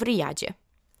przebywa on w Rijadzie.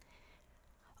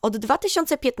 Od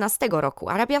 2015 roku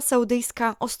Arabia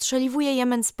Saudyjska ostrzeliwuje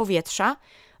Jemen z powietrza.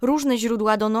 Różne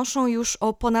źródła donoszą już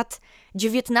o ponad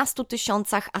 19 000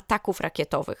 ataków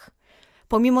rakietowych.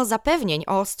 Pomimo zapewnień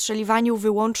o ostrzeliwaniu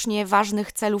wyłącznie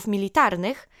ważnych celów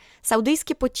militarnych,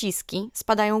 saudyjskie pociski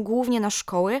spadają głównie na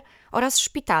szkoły oraz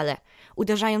szpitale,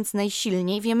 uderzając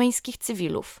najsilniej w jemeńskich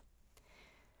cywilów.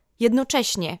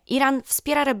 Jednocześnie Iran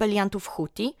wspiera rebeliantów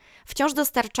Huti, wciąż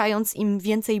dostarczając im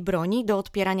więcej broni do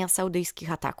odpierania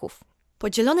saudyjskich ataków.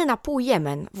 Podzielony na pół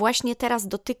Jemen właśnie teraz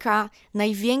dotyka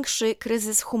największy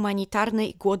kryzys humanitarny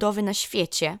i głodowy na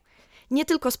świecie, nie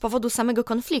tylko z powodu samego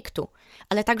konfliktu,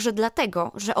 ale także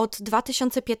dlatego, że od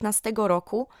 2015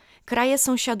 roku kraje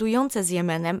sąsiadujące z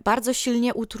Jemenem bardzo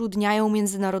silnie utrudniają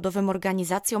międzynarodowym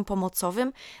organizacjom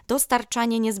pomocowym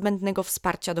dostarczanie niezbędnego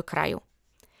wsparcia do kraju.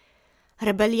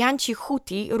 Rebelianci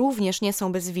Huti również nie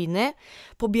są bez winy,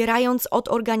 pobierając od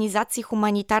organizacji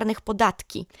humanitarnych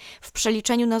podatki. W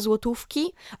przeliczeniu na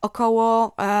złotówki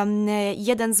około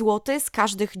 1 zł z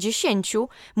każdych 10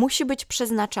 musi być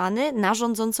przeznaczany na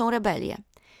rządzącą rebelię.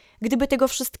 Gdyby tego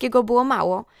wszystkiego było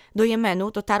mało, do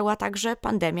Jemenu dotarła także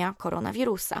pandemia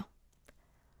koronawirusa.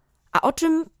 A o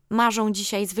czym marzą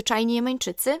dzisiaj zwyczajni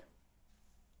Jemeńczycy?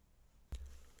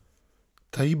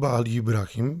 Taiba Ali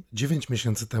Ibrahim 9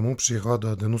 miesięcy temu przyjechała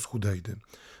do Adenu z Hudejdy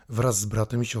wraz z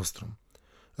bratem i siostrą.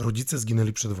 Rodzice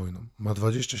zginęli przed wojną. Ma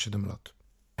 27 lat.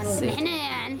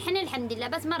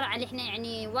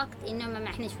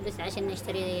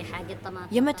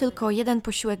 Jemy tylko jeden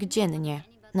posiłek dziennie.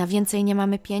 Na więcej nie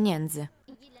mamy pieniędzy.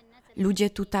 Ludzie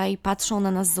tutaj patrzą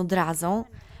na nas z odrazą,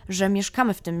 że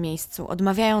mieszkamy w tym miejscu,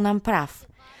 odmawiają nam praw.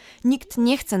 Nikt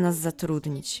nie chce nas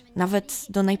zatrudnić, nawet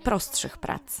do najprostszych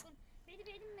prac.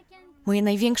 Moje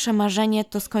największe marzenie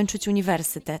to skończyć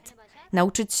uniwersytet,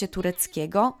 nauczyć się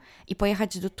tureckiego i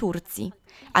pojechać do Turcji,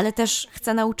 ale też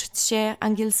chcę nauczyć się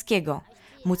angielskiego,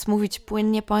 móc mówić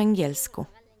płynnie po angielsku.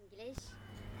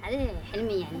 هذا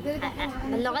حلمي يعني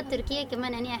باللغة التركية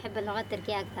كمان أنا أحب اللغة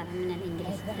التركية أكثر من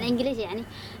الإنجليزي. الإنجليزي يعني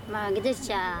ما قدرتش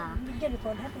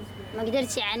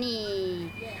يعني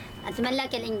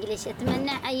أتملك الإنجليزي.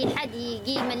 أتمنى أي حد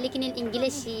يجي يملكني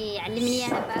الإنجليزي يعلمني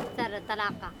إياها بأكثر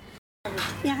طلاقة.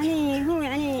 يعني هو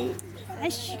يعني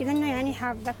عش كذا إنه يعني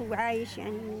حافظك وعايش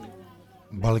يعني.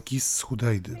 Balkis z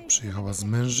Hudejdy przyjechała z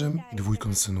mężem i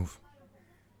 2 synów.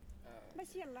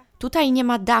 Tutaj nie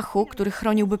ma dachu, który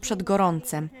chroniłby przed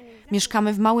gorącem.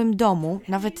 Mieszkamy w małym domu,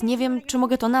 nawet nie wiem, czy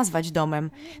mogę to nazwać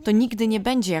domem. To nigdy nie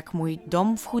będzie jak mój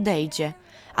dom w Hudejdzie,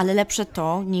 ale lepsze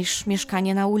to niż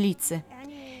mieszkanie na ulicy.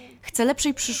 Chcę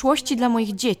lepszej przyszłości dla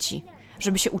moich dzieci,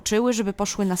 żeby się uczyły, żeby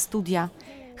poszły na studia.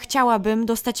 Chciałabym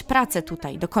dostać pracę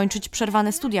tutaj, dokończyć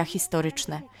przerwane studia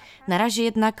historyczne. Na razie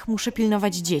jednak muszę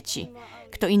pilnować dzieci.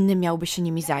 Kto inny miałby się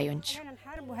nimi zająć?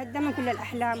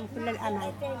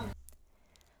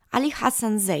 Ali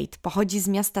Hassan Zeid pochodzi z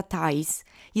miasta Taiz,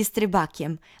 jest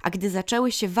rybakiem, a gdy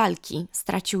zaczęły się walki,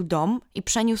 stracił dom i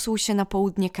przeniósł się na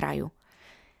południe kraju.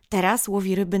 Teraz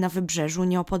łowi ryby na wybrzeżu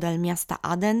nieopodal miasta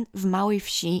Aden w małej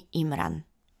wsi Imran.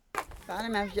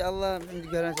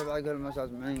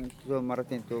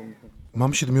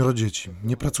 Mam 7 dzieci,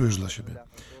 nie pracujesz dla siebie,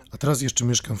 a teraz jeszcze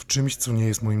mieszkam w czymś, co nie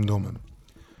jest moim domem.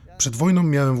 Przed wojną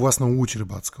miałem własną łódź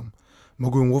rybacką.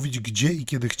 Mogłem łowić gdzie i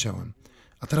kiedy chciałem,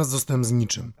 a teraz zostałem z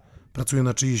niczym. Pracuję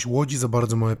na czyjejś łodzi za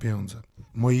bardzo małe pieniądze.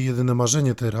 Moje jedyne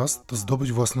marzenie teraz to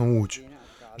zdobyć własną łódź,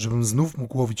 żebym znów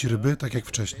mógł łowić ryby tak jak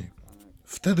wcześniej.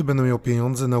 Wtedy będę miał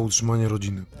pieniądze na utrzymanie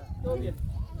rodziny.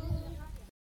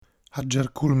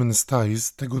 Hadjar Kulmen z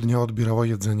Taiz tego dnia odbierała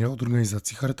jedzenie od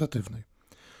organizacji charytatywnej.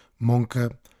 Mąkę,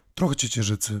 trochę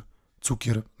ciecierzycy,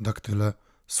 cukier, daktyle,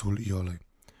 sól i olej.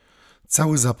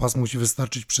 Cały zapas musi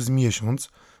wystarczyć przez miesiąc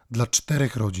dla 4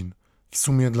 rodzin, w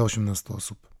sumie dla 18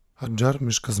 osób. Hadjar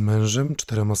mieszka z mężem,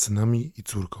 4 synami i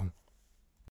córką.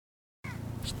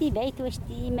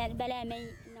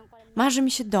 Marzy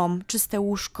mi się dom, czyste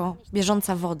łóżko,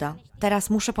 bieżąca woda. Teraz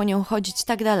muszę po nią chodzić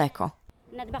tak daleko.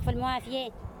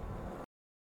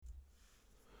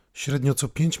 Średnio co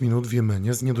 5 minut w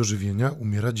Jemenie z niedożywienia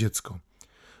umiera dziecko.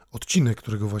 Odcinek,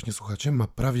 którego właśnie słuchacie, ma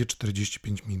prawie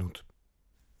 45 minut.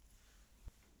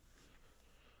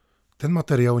 Ten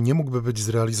materiał nie mógłby być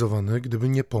zrealizowany, gdyby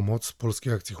nie pomoc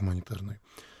Polskiej Akcji Humanitarnej.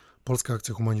 Polska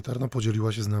Akcja Humanitarna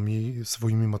podzieliła się z nami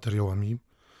swoimi materiałami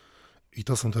i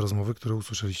to są te rozmowy, które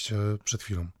usłyszeliście przed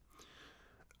chwilą.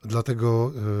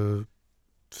 Dlatego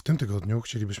w tym tygodniu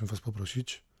chcielibyśmy Was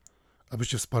poprosić,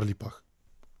 abyście wsparli Pach,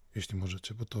 jeśli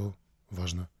możecie, bo to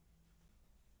ważne.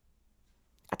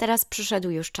 A teraz przyszedł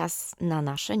już czas na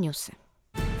nasze newsy.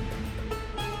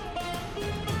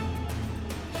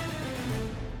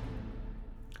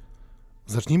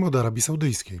 Zacznijmy od Arabii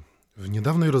Saudyjskiej. W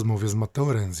niedawnej rozmowie z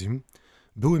Matteo Renzim,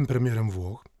 byłym premierem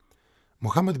Włoch,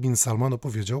 Mohammed bin Salman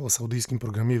opowiedział o saudyjskim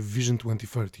programie Vision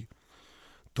 2030.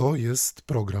 To jest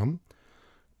program,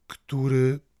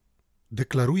 który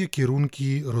deklaruje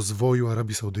kierunki rozwoju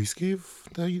Arabii Saudyjskiej w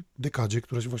tej dekadzie,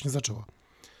 która się właśnie zaczęła.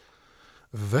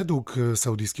 Według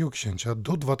saudyjskiego księcia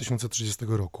do 2030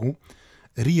 roku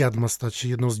Riyad ma stać się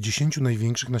jedną z 10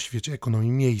 największych na świecie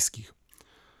ekonomii miejskich.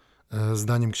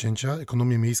 Zdaniem księcia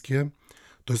ekonomie miejskie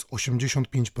to jest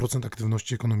 85%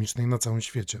 aktywności ekonomicznej na całym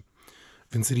świecie.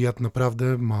 Więc Riyad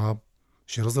naprawdę ma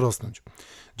się rozrosnąć.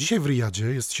 Dzisiaj w Riyadzie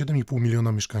jest 7,5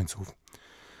 miliona mieszkańców.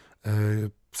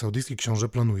 Saudyjski książę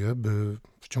planuje, by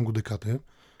w ciągu dekady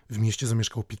w mieście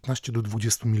zamieszkało 15 do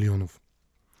 20 milionów.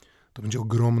 To będzie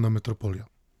ogromna metropolia.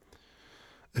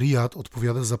 Riyad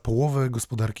odpowiada za połowę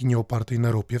gospodarki nieopartej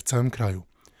na ropie w całym kraju.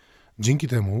 Dzięki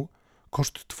temu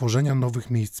koszt tworzenia nowych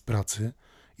miejsc pracy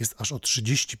jest aż o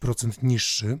 30%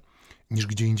 niższy niż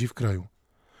gdzie indziej w kraju.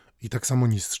 I tak samo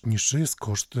niższy jest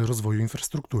koszt rozwoju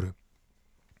infrastruktury.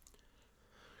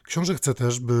 Książę chce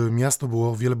też, by miasto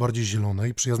było o wiele bardziej zielone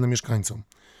i przyjazne mieszkańcom.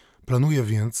 Planuje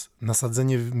więc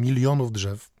nasadzenie milionów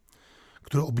drzew,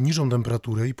 które obniżą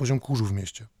temperaturę i poziom kurzu w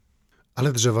mieście.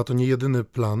 Ale drzewa to nie jedyny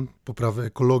plan poprawy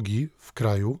ekologii w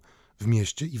kraju, w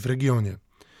mieście i w regionie.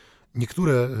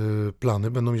 Niektóre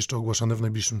plany będą jeszcze ogłaszane w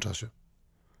najbliższym czasie.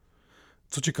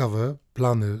 Co ciekawe,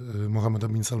 plany Mohammeda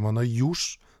bin Salmana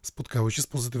już spotkały się z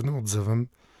pozytywnym odzewem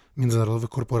międzynarodowych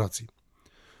korporacji.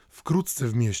 Wkrótce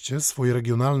w mieście swoje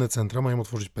regionalne centra mają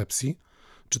otworzyć Pepsi,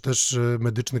 czy też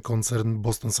medyczny koncern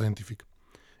Boston Scientific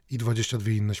i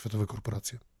 22 inne światowe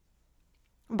korporacje.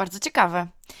 Bardzo ciekawe.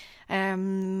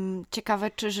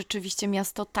 Ciekawe, czy rzeczywiście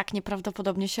miasto tak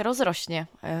nieprawdopodobnie się rozrośnie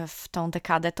w tą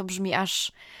dekadę. To brzmi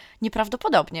aż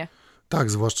nieprawdopodobnie.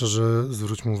 Tak, zwłaszcza, że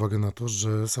zwróćmy uwagę na to,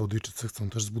 że Saudyjczycy chcą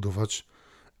też zbudować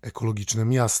ekologiczne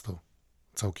miasto,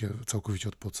 całkowicie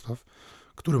od podstaw,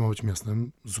 które ma być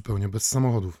miastem zupełnie bez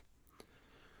samochodów.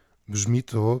 Brzmi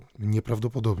to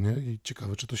nieprawdopodobnie i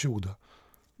ciekawe, czy to się uda.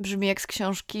 Brzmi jak z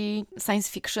książki science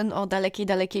fiction o dalekiej,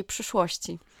 dalekiej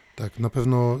przyszłości. Tak, na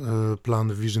pewno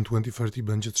plan Vision 2030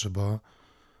 będzie trzeba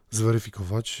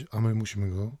zweryfikować, a my musimy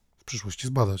go w przyszłości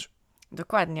zbadać.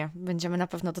 Dokładnie. Będziemy na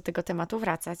pewno do tego tematu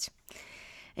wracać.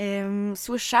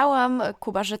 Słyszałam,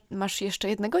 Kuba, że masz jeszcze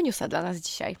jednego newsa dla nas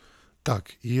dzisiaj.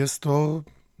 Tak, i jest to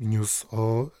news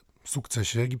o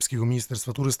sukcesie egipskiego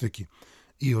Ministerstwa Turystyki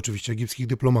i oczywiście egipskich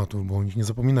dyplomatów, bo o nich nie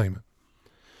zapominajmy.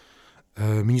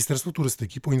 Ministerstwo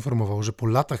Turystyki poinformowało, że po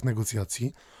latach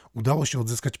negocjacji udało się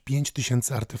odzyskać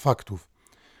 5000 artefaktów,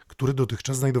 które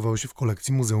dotychczas znajdowały się w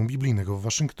kolekcji Muzeum Biblijnego w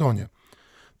Waszyngtonie.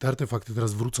 Te artefakty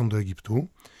teraz wrócą do Egiptu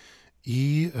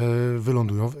i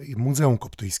wylądują w Muzeum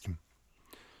Koptyjskim.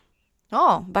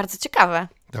 O, bardzo ciekawe.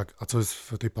 Tak, a co jest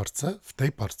w tej paczce? W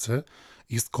tej paczce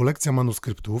jest kolekcja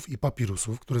manuskryptów i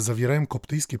papirusów, które zawierają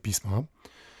koptyjskie pisma.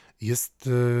 Jest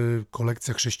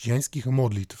kolekcja chrześcijańskich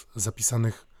modlitw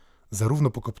zapisanych zarówno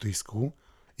po koptyjsku,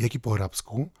 jak i po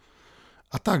arabsku,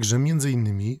 a także między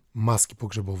innymi maski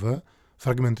pogrzebowe,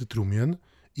 fragmenty trumien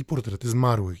i portrety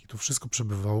zmarłych. I to wszystko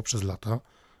przebywało przez lata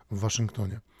w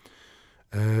Waszyngtonie.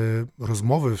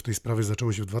 Rozmowy w tej sprawie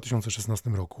zaczęły się w 2016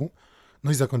 roku,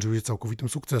 no i zakończyły się całkowitym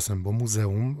sukcesem, bo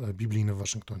Muzeum Biblijne w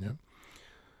Waszyngtonie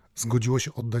zgodziło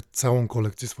się oddać całą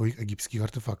kolekcję swoich egipskich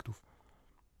artefaktów.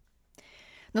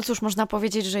 No cóż, można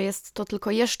powiedzieć, że jest to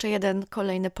tylko jeszcze jeden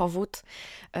kolejny powód,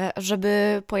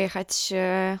 żeby pojechać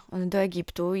do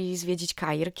Egiptu i zwiedzić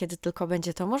Kair, kiedy tylko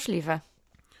będzie to możliwe.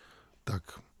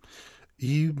 Tak.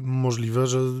 I możliwe,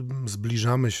 że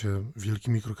zbliżamy się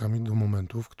wielkimi krokami do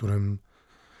momentu, w którym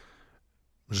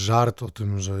żart o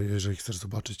tym, że jeżeli chcesz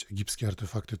zobaczyć egipskie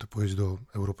artefakty, to pojedź do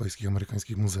europejskich,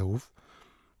 amerykańskich muzeów,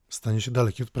 stanie się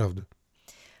daleki od prawdy.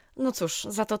 No cóż,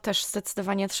 za to też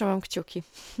zdecydowanie trzymam kciuki.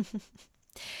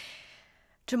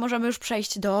 Czy możemy już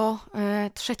przejść do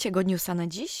trzeciego newsa na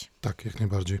dziś? Tak, jak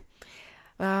najbardziej.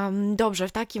 Dobrze,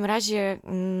 w takim razie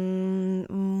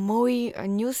mój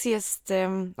news jest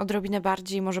odrobinę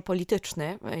bardziej może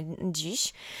polityczny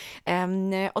dziś.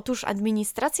 Otóż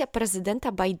administracja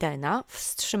prezydenta Bidena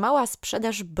wstrzymała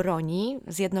sprzedaż broni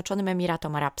Zjednoczonym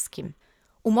Emiratom Arabskim.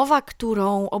 Umowa,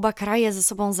 którą oba kraje ze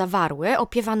sobą zawarły,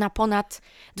 opiewa na ponad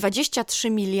 23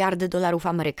 miliardy dolarów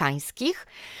amerykańskich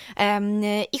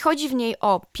i chodzi w niej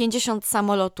o 50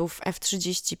 samolotów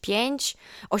F-35,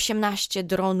 18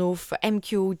 dronów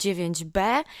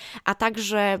MQ-9B, a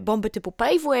także bomby typu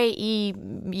Paveway i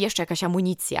jeszcze jakaś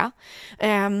amunicja.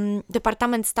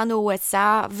 Departament Stanu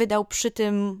USA wydał przy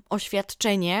tym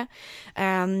oświadczenie,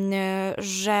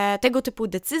 że tego typu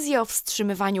decyzje o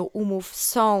wstrzymywaniu umów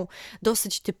są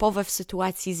dosyć typowe w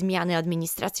sytuacji zmiany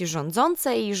administracji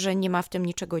rządzącej, że nie ma w tym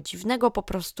niczego dziwnego, po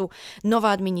prostu nowa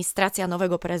administracja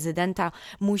nowego prezydenta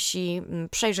musi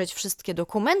przejrzeć wszystkie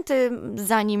dokumenty,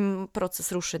 zanim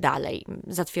proces ruszy dalej,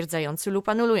 zatwierdzający lub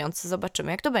anulujący.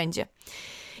 Zobaczymy, jak to będzie.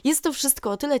 Jest to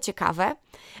wszystko o tyle ciekawe,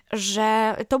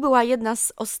 że to była jedna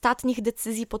z ostatnich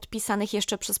decyzji podpisanych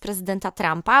jeszcze przez prezydenta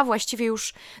Trumpa, właściwie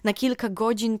już na kilka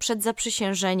godzin przed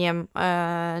zaprzysiężeniem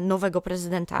nowego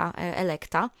prezydenta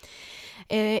elekta.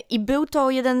 I był to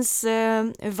jeden z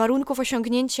warunków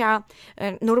osiągnięcia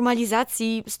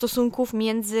normalizacji stosunków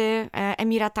między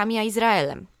Emiratami a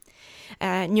Izraelem.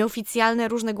 Nieoficjalne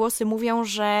różne głosy mówią,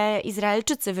 że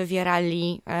Izraelczycy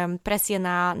wywierali presję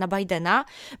na Bidena,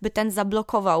 by ten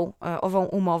zablokował ową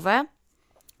umowę,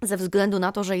 ze względu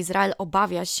na to, że Izrael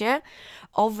obawia się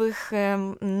owych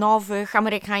nowych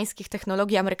amerykańskich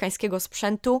technologii, amerykańskiego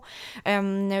sprzętu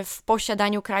w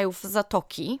posiadaniu krajów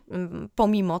Zatoki,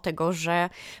 pomimo tego, że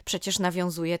przecież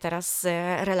nawiązuje teraz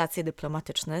relacje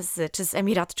dyplomatyczne czy z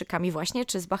Emiratczykami właśnie,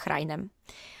 czy z Bahrajnem.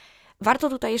 Warto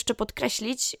tutaj jeszcze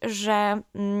podkreślić, że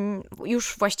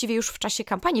właściwie już w czasie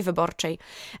kampanii wyborczej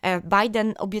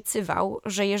Biden obiecywał,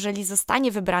 że jeżeli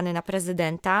zostanie wybrany na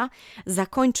prezydenta,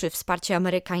 zakończy wsparcie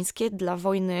amerykańskie dla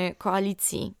wojny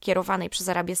koalicji kierowanej przez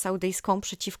Arabię Saudyjską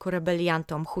przeciwko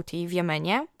rebeliantom Huti w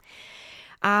Jemenie.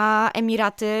 A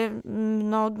Emiraty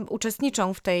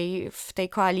uczestniczą w tej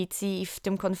koalicji i w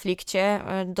tym konflikcie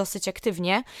dosyć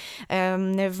aktywnie.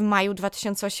 W maju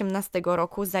 2018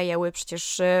 roku zajęły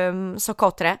przecież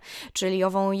Sokotrę, czyli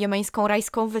ową jemeńską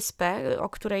rajską wyspę, o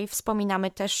której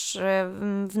wspominamy też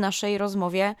w naszej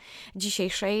rozmowie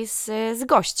dzisiejszej z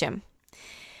gościem.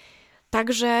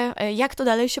 Także jak to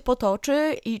dalej się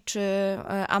potoczy i czy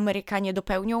Amerykanie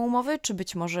dopełnią umowy, czy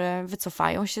być może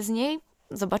wycofają się z niej,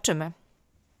 zobaczymy.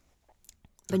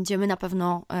 Będziemy na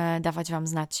pewno dawać Wam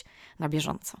znać na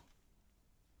bieżąco.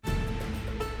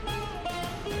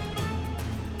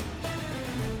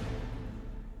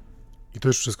 I to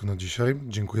już wszystko na dzisiaj.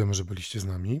 Dziękujemy, że byliście z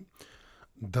nami.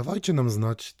 Dawajcie nam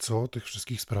znać, co o tych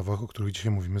wszystkich sprawach, o których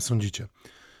dzisiaj mówimy, sądzicie.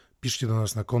 Piszcie do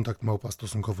nas na kontakt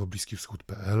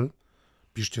 @stosunkowo-bliskiwschód.pl.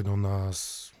 Piszcie do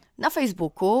nas Na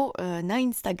Facebooku, na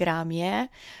Instagramie,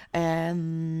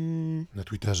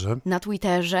 na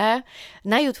Twitterze,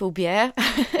 na YouTubie.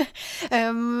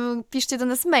 Piszcie do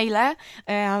nas maile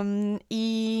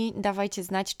i dawajcie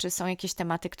znać, czy są jakieś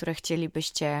tematy, które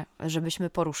chcielibyście, żebyśmy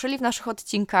poruszyli w naszych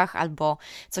odcinkach, albo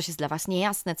coś jest dla Was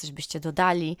niejasne, coś byście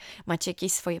dodali, macie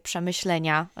jakieś swoje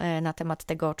przemyślenia na temat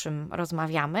tego, o czym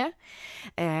rozmawiamy.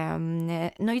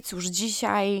 No i cóż,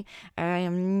 dzisiaj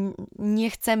nie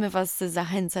chcemy Was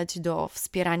zachęcać do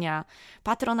wspierania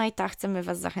Patronite'a, chcemy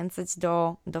Was zachęcać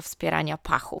do wspierania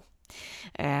Pachu.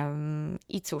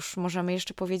 I cóż, możemy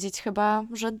jeszcze powiedzieć chyba,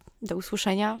 że do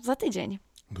usłyszenia za tydzień.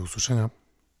 Do usłyszenia.